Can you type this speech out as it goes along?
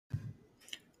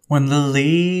When the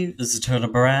leaves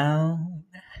turn brown,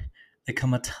 they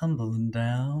come a tumbling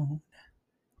down.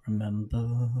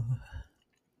 Remember?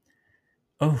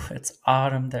 Oh, it's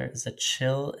autumn. There is a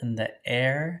chill in the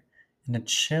air and a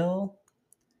chill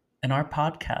in our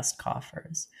podcast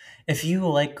coffers. If you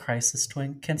like Crisis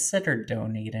Twin, consider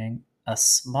donating a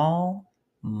small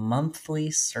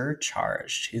monthly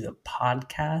surcharge to the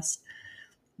podcast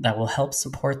that will help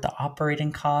support the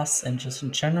operating costs and just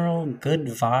general good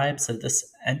vibes of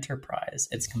this enterprise.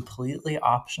 It's completely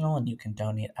optional and you can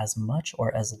donate as much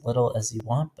or as little as you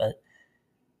want, but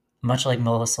much like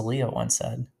Melissa Leo once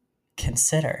said,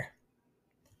 consider.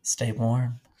 Stay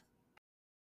warm.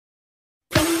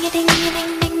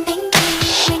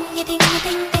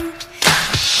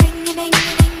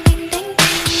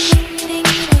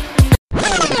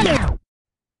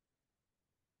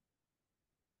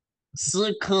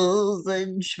 Circles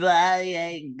and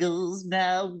triangles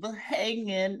now, but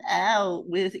hanging out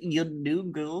with your new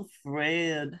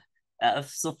girlfriend.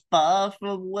 So far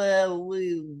from where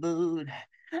we moved,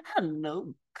 I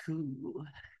know cool.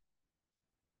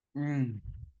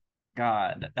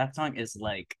 God, that song is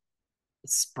like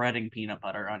spreading peanut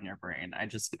butter on your brain.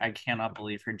 I cannot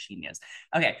believe her genius.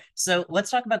 Okay, so let's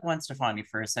talk about Gwen Stefani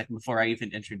for a second before I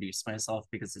even introduce myself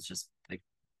because it's just like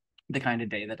the kind of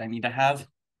day that I need to have.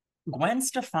 Gwen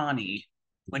Stefani,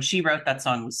 when she wrote that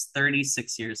song, was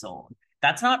 36 years old.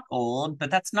 That's not old,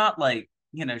 but that's not like,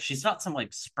 she's not some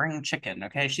like spring chicken,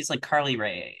 okay? She's like Carly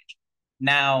Rae age.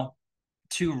 Now,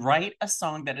 to write a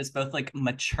song that is both like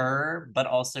mature, but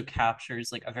also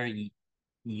captures like a very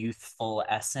youthful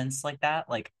essence like that,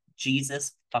 like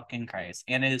Jesus fucking Christ.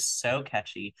 And it is so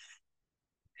catchy.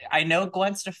 I know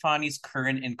Gwen Stefani's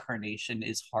current incarnation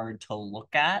is hard to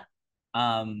look at,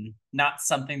 not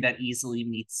something that easily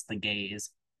meets the gaze,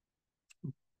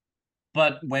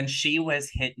 but when she was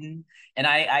hitting, and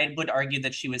I would argue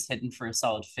that she was hitting for a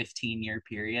solid 15-year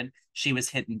period, she was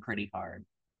hitting pretty hard.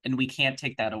 And we can't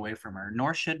take that away from her,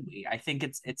 nor should we. I think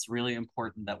it's really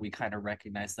important that we kind of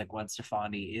recognize that Gwen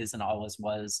Stefani is and always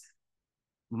was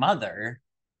mother,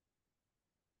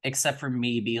 except for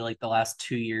maybe like the last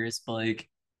 2 years. But like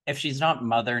if she's not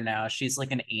mother now, she's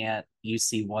like an aunt you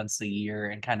see once a year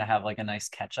and kind of have like a nice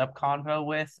catch up convo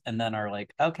with, and then are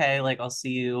like, okay, like I'll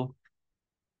see you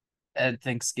at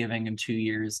Thanksgiving in 2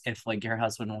 years if like your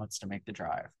husband wants to make the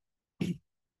drive.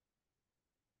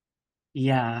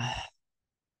 Yeah.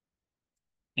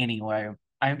 Anyway,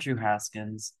 I'm Drew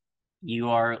Haskins. You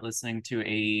are listening to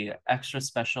a extra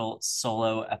special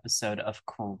solo episode of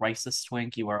Crisis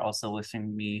Twink. You are also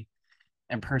listening to me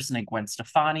impersonate Gwen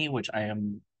Stefani, which I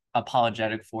am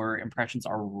apologetic for. Impressions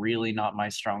are really not my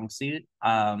strong suit.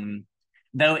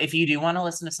 Though if you do want to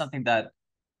listen to something that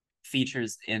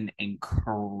features an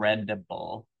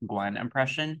incredible Gwen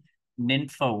impression,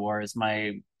 Ninfowars,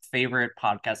 my favorite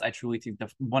podcast. I truly think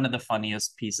one of the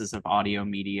funniest pieces of audio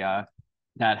media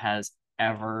that has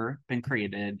ever been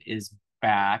created is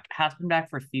back. Has been back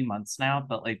for a few months now,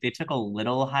 but like they took a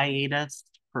little hiatus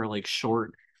for like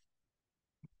short,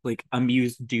 like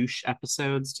amused douche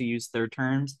episodes, to use their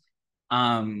terms.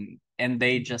 And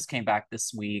they just came back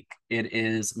this week. It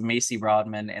is Macy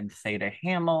Rodman and Theta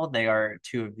Hamill. They are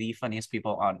two of the funniest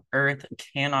people on earth.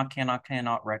 Cannot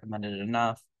recommend it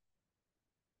enough.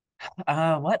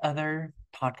 What other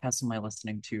podcasts am I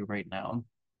listening to right now?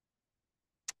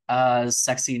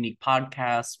 Sexy Unique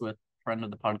Podcast with friend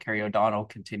of the pod Carrie O'Donnell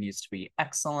continues to be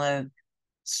excellent.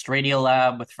 Stradio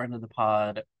Lab with friend of the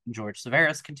pod George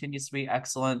Severus continues to be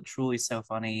excellent. Truly so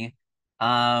funny.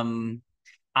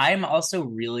 I'm also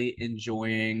really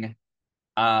enjoying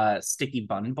Sticky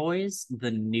Bun Boys,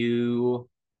 the new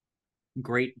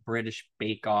Great British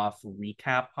Bake Off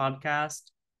recap podcast,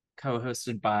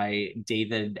 co-hosted by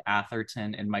David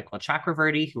Atherton and Michael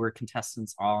Chakraverty, who are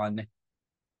contestants on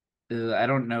I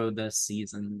don't know the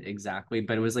season exactly,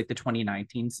 but it was like the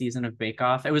 2019 season of Bake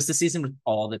Off. It was the season with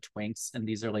all the twinks, and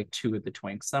these are like two of the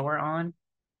twinks that were on.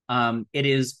 It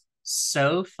is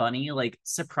so funny, like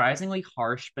surprisingly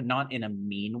harsh, but not in a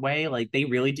mean way. Like they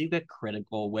really do get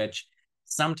critical, which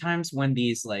sometimes when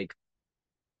these like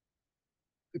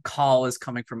call is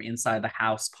coming from inside the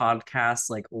house podcasts,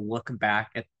 like look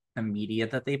back at the media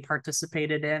that they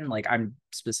participated in. Like I'm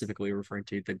specifically referring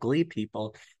to the Glee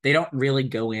people. They don't really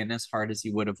go in as hard as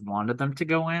you would have wanted them to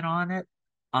go in on it.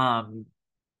 Um,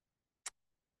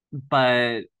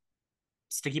 but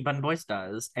Sticky Bun Boys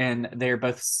does, and they're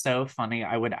both so funny.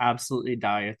 I would absolutely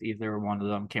die if either one of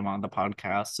them came on the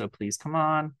podcast. So please come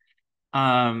on.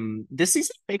 This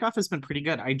season of Bake Off has been pretty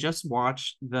good. I just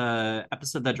watched the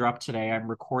episode that dropped today. I'm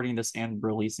recording this and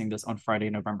releasing this on Friday,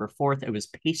 November 4th. It was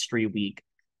pastry week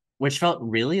which felt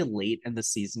really late in the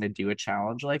season to do a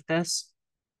challenge like this.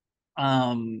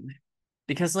 Um,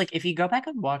 because like if you go back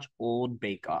and watch old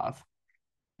Bake Off,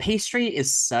 pastry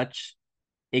is such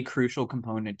a crucial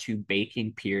component to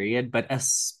baking, period, but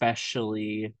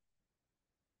especially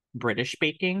British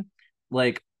baking.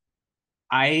 Like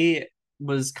I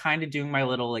was kind of doing my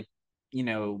little like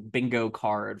bingo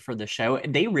card for the show.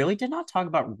 And they really did not talk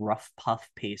about rough puff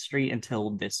pastry until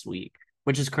this week,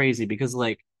 which is crazy because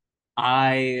like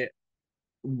I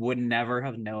would never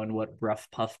have known what rough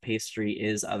puff pastry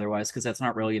is otherwise because that's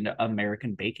not really an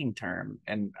American baking term.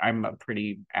 And I'm a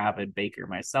pretty avid baker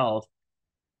myself.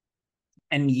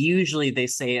 And usually they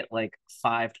say it like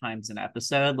 5 times an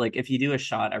episode. Like if you do a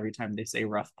shot every time they say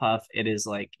rough puff, it is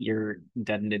like you're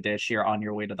dead in a dish, you're on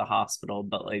your way to the hospital,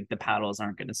 but like the paddles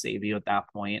aren't going to save you at that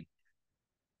point.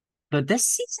 But this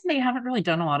season they haven't really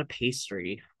done a lot of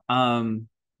pastry.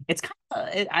 It's kind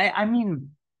of I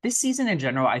mean this season in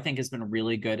general I think has been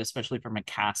really good, especially from a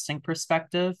casting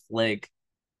perspective. Like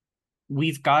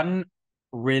we've gotten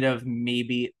rid of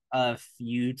maybe a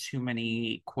few too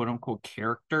many quote unquote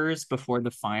characters before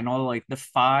the final. Like the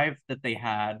five that they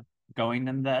had going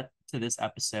in that to this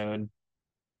episode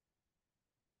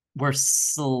were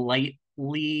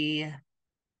slightly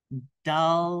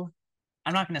dull.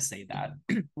 I'm not gonna say that.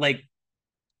 Like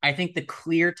I think the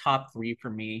clear top three for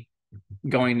me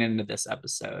going into this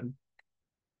episode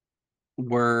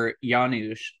were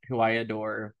Janusz, who I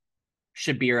adore,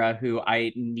 Shabira, who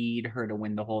I need her to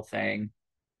win the whole thing,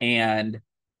 and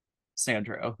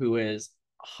Sandro, who is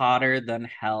hotter than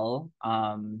hell.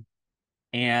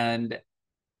 And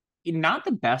not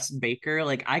the best baker.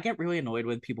 Like I get really annoyed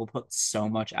when people put so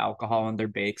much alcohol in their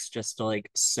bakes just to like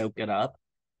soak it up.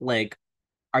 Like,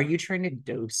 are you trying to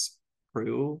dose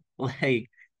Prue? Like,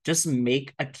 just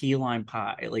make a key lime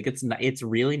pie. Like it's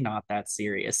really not that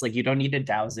serious. Like you don't need to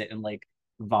douse it in like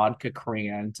vodka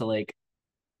crayon to like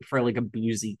for like a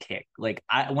boozy kick. Like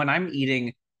I when I'm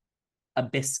eating a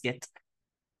biscuit,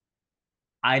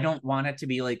 I don't want it to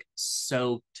be like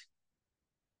soaked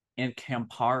in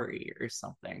Campari or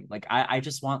something. Like I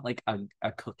just want like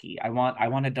a cookie. I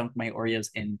want to dunk my Oreos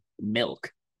in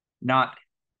milk, not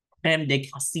creme de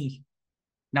cassis,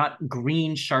 not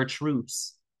green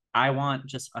chartreuse. I want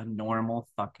just a normal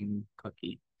fucking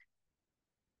cookie.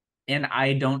 And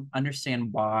I don't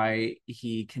understand why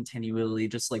he continually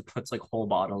just like puts like whole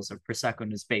bottles of prosecco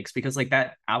in his bakes because like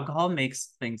that alcohol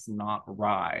makes things not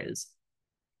rise.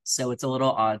 So it's a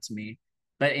little odd to me.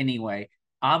 But anyway,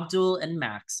 Abdul and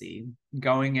Maxi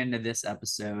going into this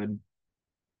episode.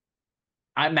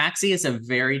 Maxi is a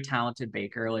very talented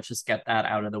baker. Let's just get that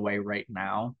out of the way right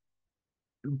now.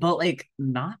 But like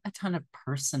not a ton of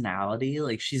personality.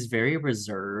 Like she's very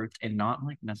reserved and not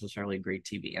like necessarily great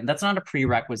TV. And that's not a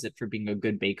prerequisite for being a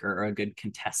good baker or a good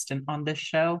contestant on this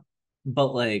show.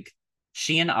 But like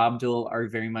she and Abdul are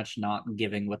very much not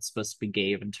giving what's supposed to be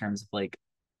gave in terms of like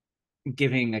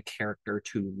giving a character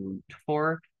to root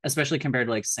for, especially compared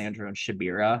to like Sandra and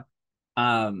Shabira.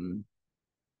 Um,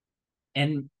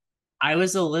 and I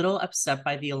was a little upset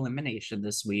by the elimination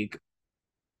this week.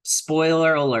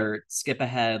 Spoiler alert, skip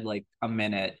ahead like a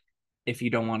minute if you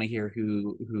don't want to hear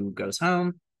who goes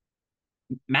home.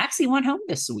 Maxie went home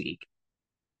this week.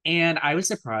 And I was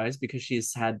surprised because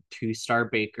she's had 2-star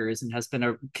bakers and has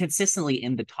been consistently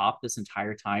in the top this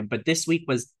entire time. But this week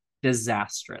was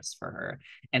disastrous for her.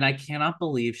 And I cannot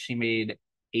believe she made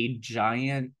a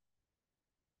giant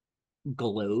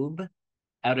globe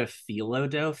out of phyllo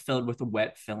dough filled with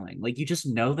wet filling. Like you just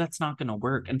know that's not going to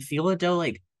work. And phyllo dough,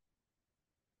 like,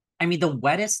 I mean, the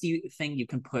wettest thing you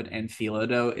can put in phyllo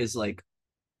dough is like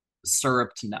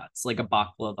syruped nuts, like a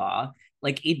baklava.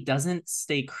 Like it doesn't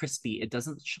stay crispy. It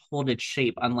doesn't hold its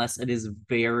shape unless it is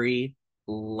very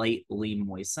lightly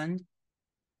moistened.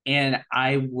 And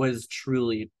I was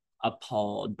truly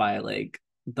appalled by like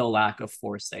the lack of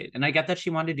foresight. And I get that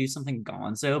she wanted to do something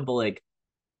gonzo, but like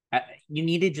you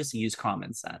need to just use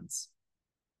common sense.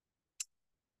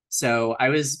 So I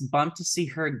was bummed to see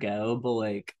her go, but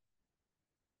like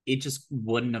it just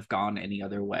wouldn't have gone any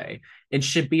other way. And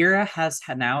Shabira has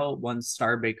now won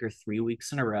Star Baker 3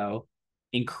 weeks in a row,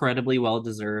 incredibly well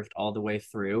deserved all the way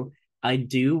through. I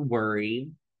do worry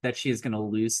that she is going to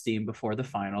lose steam before the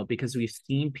final because we've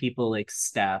seen people like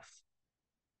Steph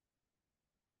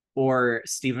or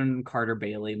Stephen Carter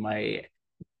Bailey, my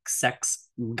sex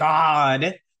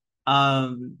god,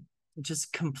 um,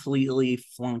 just completely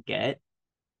flunk it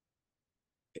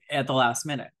at the last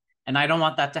minute. And I don't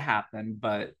want that to happen,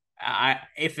 but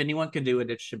if anyone could do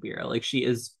it, it's Shabira. Like she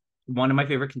is one of my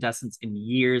favorite contestants in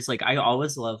years. Like I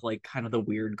always love like kind of the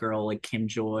weird girl like Kim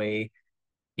Joy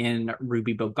in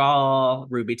Ruby Bogal,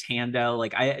 Ruby Tando.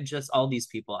 Like I just all these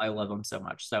people, I love them so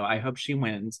much. So I hope she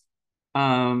wins.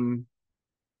 Um,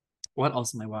 what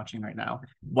else am I watching right now?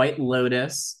 White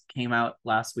Lotus came out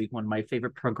last week, one of my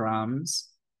favorite programs.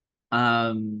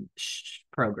 Programs.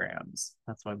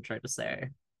 That's what I'm trying to say.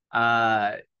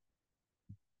 Uh,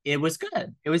 it was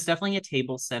good. It was definitely a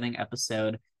table setting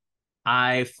episode.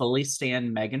 I fully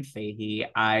stand Megan Fahey.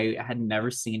 I had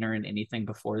never seen her in anything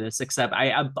before this, except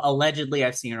I allegedly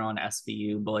I've seen her on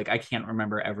SVU, but like I can't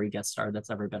remember every guest star that's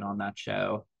ever been on that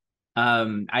show.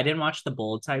 I didn't watch the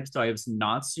Bold Type, so I was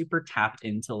not super tapped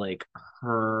into like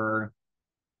her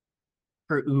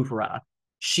her oeuvre.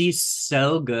 She's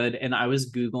so good, and I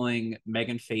was googling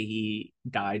Megan Fahey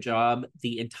dye job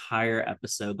the entire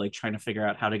episode, like trying to figure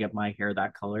out how to get my hair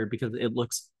that color because it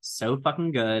looks so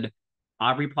fucking good.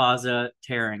 Aubrey Plaza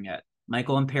tearing it,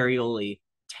 Michael Imperioli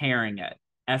tearing it,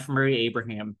 F. Murray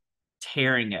Abraham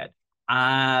tearing it.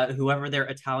 Whoever their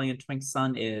Italian twink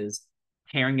son is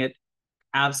tearing it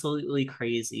absolutely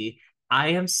crazy. I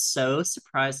am so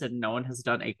surprised that no one has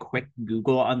done a quick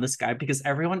Google on this guy because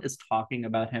everyone is talking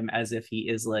about him as if he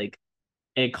is like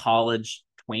a college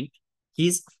twink.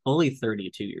 He's fully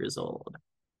 32 years old.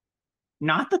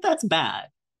 Not that that's bad.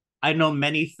 I know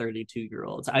many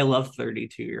 32-year-olds. I love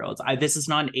 32-year-olds. This is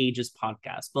not an ages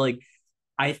podcast, but like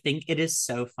I think it is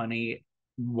so funny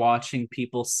watching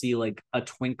people see like a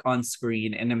twink on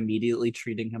screen and immediately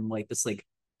treating him like this like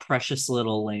precious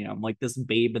little lamb, like this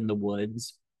babe in the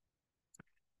woods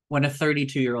when a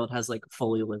 32-year-old has like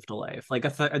fully lived a life. Like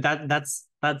that's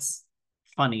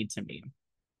funny to me.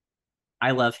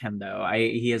 I love him though. I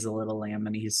He is a little lamb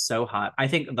and he's so hot. I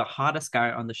think the hottest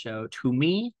guy on the show to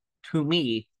me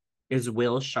is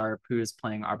Will Sharp, who is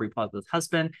playing Aubrey Plaza's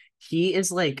husband. He is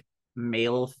like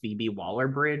male Phoebe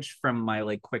Waller-Bridge from my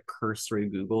like quick cursory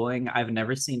Googling. I've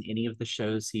never seen any of the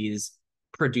shows he's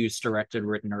produced, directed,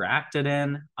 written, or acted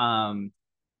in.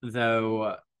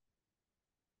 Though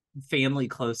family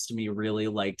close to me really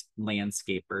liked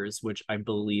Landscapers, which I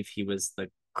believe he was the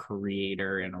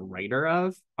creator and a writer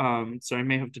of. So I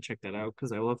may have to check that out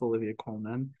because I love Olivia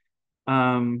Colman.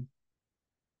 Um,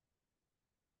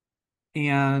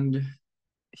 and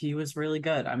he was really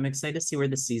good. I'm excited to see where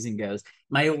the season goes.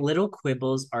 My little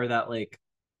quibbles are that like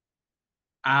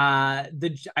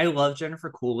the I love Jennifer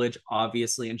Coolidge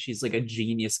obviously, and she's like a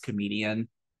genius comedian.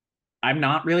 I'm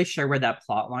not really sure where that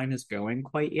plot line is going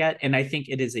quite yet, and I think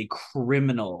it is a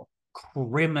criminal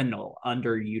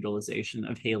underutilization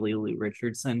of Haley Lou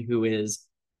Richardson, who is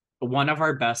one of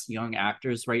our best young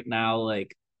actors right now,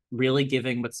 like really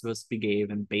giving what's supposed to be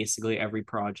gave in basically every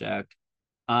project.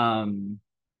 Um,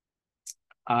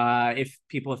 if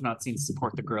people have not seen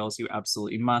Support the Girls, you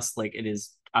absolutely must. Like, it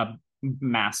is a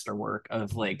masterwork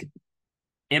of like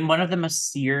in one of the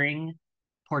most searing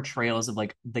portrayals of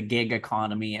like the gig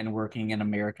economy and working in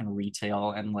American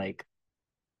retail and like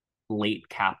late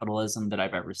capitalism that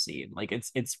I've ever seen. Like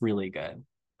it's really good.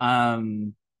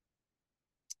 Um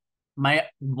my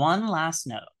one last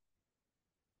note,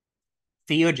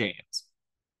 Theo James.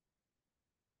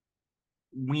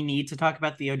 We need to talk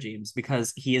about Theo James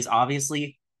because he is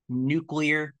obviously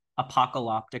nuclear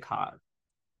apocalyptic hot,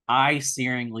 eye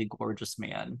searingly gorgeous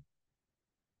man.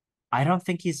 I don't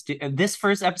think this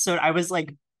first episode. I was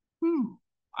like,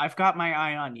 I've got my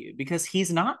eye on you because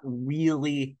he's not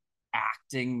really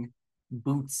acting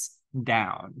boots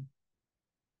down.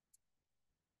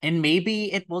 And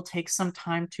maybe it will take some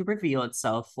time to reveal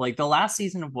itself. Like the last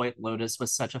season of White Lotus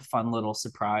was such a fun little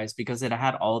surprise because it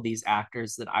had all these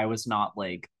actors that I was not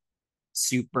like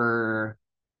super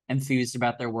enthused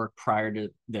about their work prior to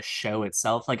the show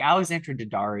itself. Like Alexandra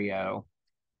Daddario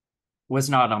was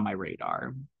not on my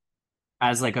radar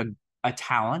as like a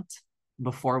talent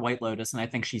before White Lotus, and I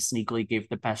think she sneakily gave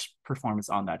the best performance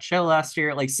on that show last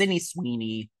year. Like Sydney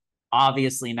Sweeney,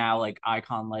 obviously now like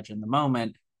icon legend the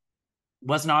moment,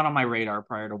 was not on my radar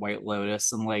prior to White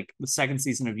Lotus, and like the second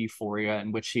season of Euphoria,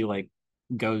 in which she like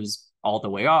goes all the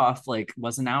way off, like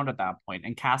wasn't out at that point,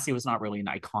 and Cassie was not really an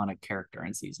iconic character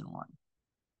in season one.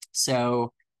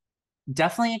 So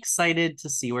definitely excited to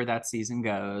see where that season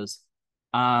goes.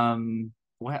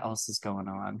 What else is going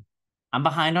on? I'm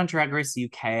behind on Drag Race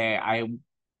UK. I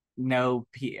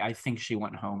think she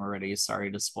went home already.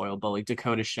 Sorry to spoil, but like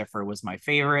Dakota Schiffer was my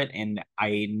favorite, and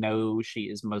I know she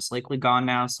is most likely gone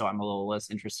now, so I'm a little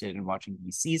less interested in watching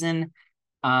the season.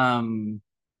 Um,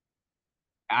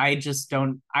 I just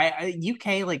don't.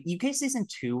 UK like UK season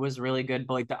two was really good,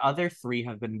 but like the other three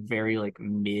have been very like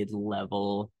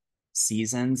mid-level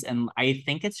seasons, and I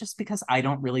think it's just because I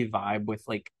don't really vibe with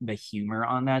like the humor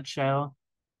on that show.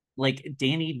 like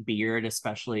Danny Beard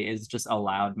especially is just a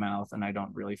loudmouth, and I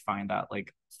don't really find that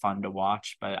like fun to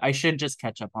watch. But I should just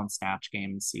catch up on Snatch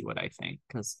Game and see what I think,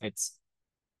 because it's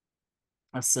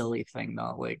a silly thing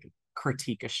to like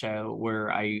critique a show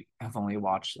where I have only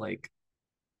watched like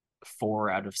 4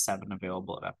 out of 7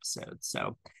 available episodes.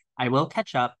 So I will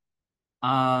catch up.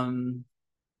 Um,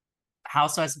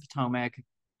 Housewives of Potomac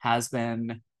has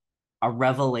been a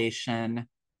revelation.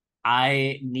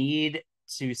 I need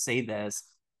to say this.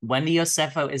 Wendy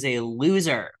Osefo is a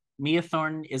loser. Mia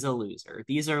Thornton is a loser.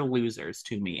 These are losers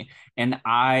to me, and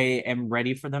I am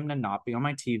ready for them to not be on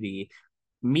my TV.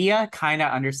 Mia kind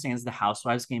of understands the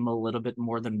Housewives game a little bit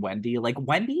more than Wendy. Like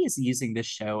Wendy is using this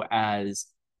show as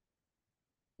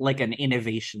like an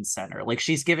innovation center. Like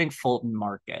she's giving Fulton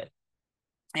Market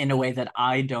in a way that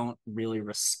I don't really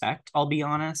respect, I'll be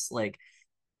honest. Like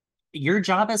your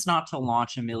job is not to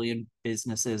launch a million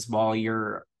businesses while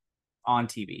you're on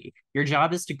TV. Your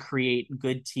job is to create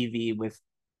good TV with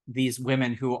these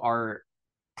women who are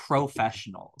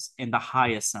professionals in the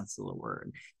highest sense of the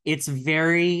word. It's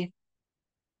very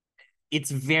it's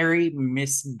very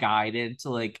misguided to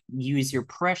like use your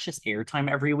precious airtime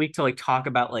every week to like talk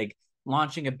about like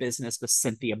launching a business with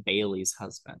Cynthia Bailey's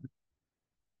husband,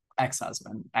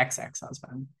 ex-husband,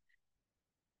 ex-husband.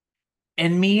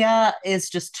 And Mia is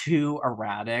just too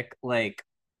erratic. Like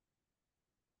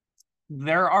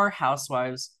there are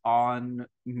housewives on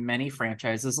many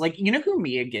franchises. Like, you know who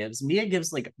Mia gives? Mia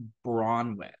gives like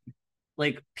Bronwyn.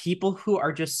 Like people who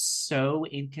are just so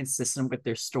inconsistent with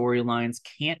their storylines,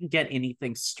 can't get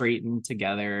anything straightened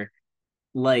together.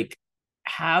 Like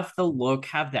have the look,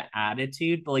 have the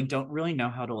attitude, but like don't really know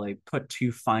how to like put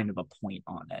too fine of a point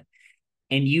on it.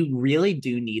 And you really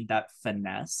do need that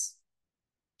finesse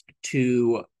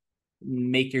to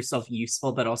make yourself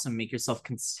useful, but also make yourself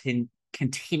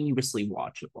continuously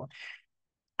watchable.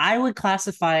 I would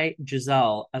classify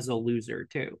Giselle as a loser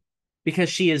too, because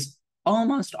she is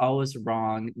almost always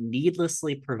wrong,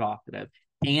 needlessly provocative,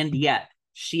 and yet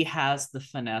she has the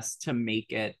finesse to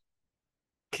make it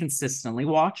consistently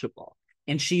watchable.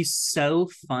 And she's so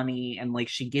funny, and like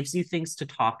she gives you things to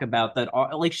talk about that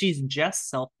are like she's just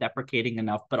self-deprecating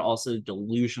enough, but also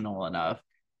delusional enough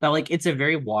that like it's a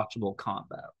very watchable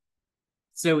combo.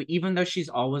 So even though she's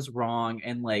always wrong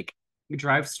and like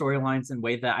drives storylines in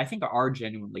way that I think are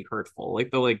genuinely hurtful,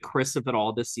 like the like Chris of it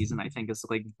all this season, I think is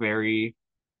like very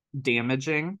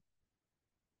damaging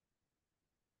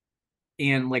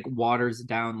and like waters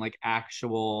down like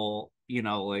actual,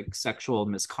 like sexual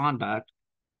misconduct.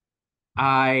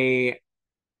 I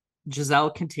Giselle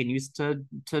continues to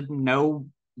know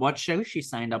what show she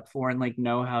signed up for and like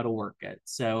know how to work it.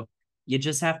 So you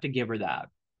just have to give her that.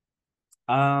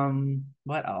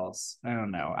 What else? I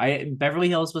don't know. I Beverly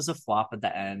Hills was a flop at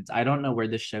the end. I don't know where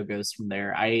this show goes from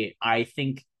there. I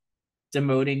think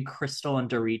demoting Crystal and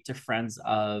Dorit to friends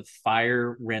of,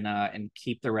 fire Rinna and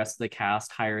keep the rest of the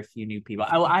cast, hire a few new people.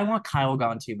 I want Kyle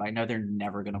gone too, but I know they're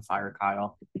never gonna fire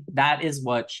Kyle. That is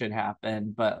what should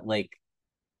happen, but like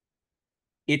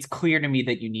it's clear to me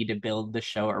that you need to build the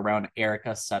show around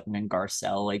Erica, Sutton, and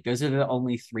Garcelle. Like those are the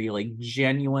only three like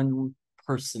genuine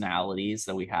personalities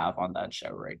that we have on that show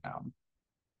right now.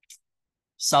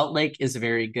 Salt Lake is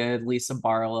very good. Lisa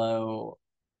Barlow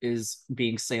is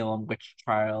being Salem witch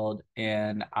trialed,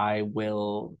 and I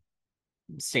will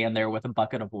stand there with a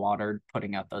bucket of water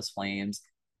putting out those flames.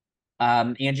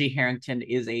 Angie Harrington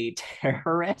is a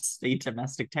terrorist, a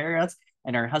domestic terrorist,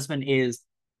 and her husband is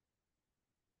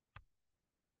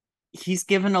he's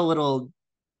given a little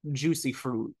juicy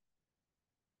fruit,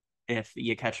 if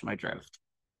you catch my drift.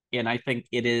 And I think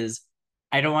it is,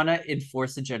 I don't want to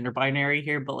enforce a gender binary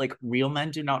here, but like real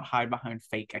men do not hide behind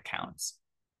fake accounts.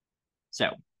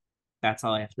 So that's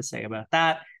all I have to say about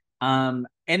that. And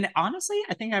honestly,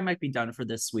 I think I might be done for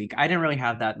this week. I didn't really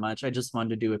have that much. I just wanted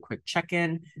to do a quick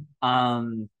check-in.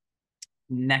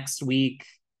 Next week,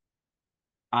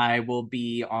 I will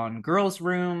be on Girls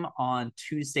Room on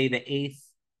Tuesday the 8th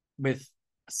with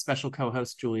special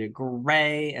co-host Julia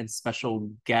Gray and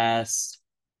special guest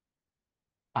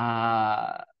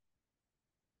uh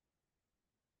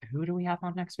who do we have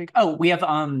on next week? Oh, we have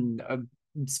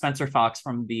Spencer Fox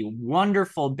from the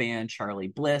wonderful band Charlie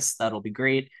Bliss. That'll be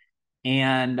great.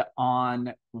 And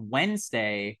on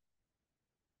Wednesday,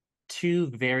 two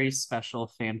very special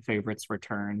fan favorites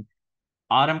return.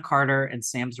 Autumn Carter and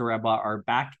Sam Zareba are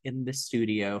back in the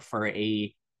studio for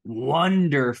a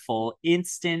wonderful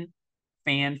instant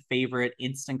fan favorite,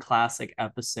 instant classic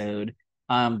episode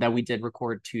that we did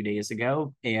record 2 days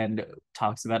ago and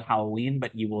talks about Halloween,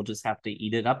 but you will just have to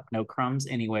eat it up, no crumbs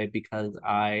anyway, because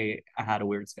I had a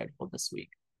weird schedule this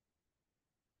week.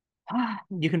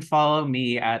 You can follow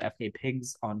me at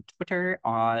FKPigs on Twitter,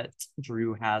 at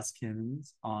Drew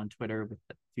Haskins on Twitter with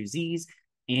the two Z's,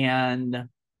 and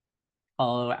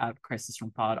follow at Crisis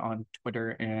Room Pod on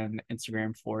Twitter and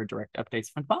Instagram for direct updates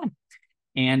from the pod.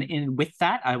 And with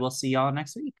that, I will see y'all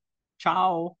next week.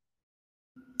 Ciao.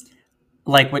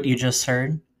 Like what you just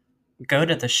heard, go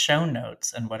to the show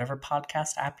notes and whatever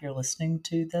podcast app you're listening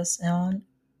to this on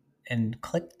and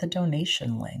click the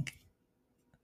donation link.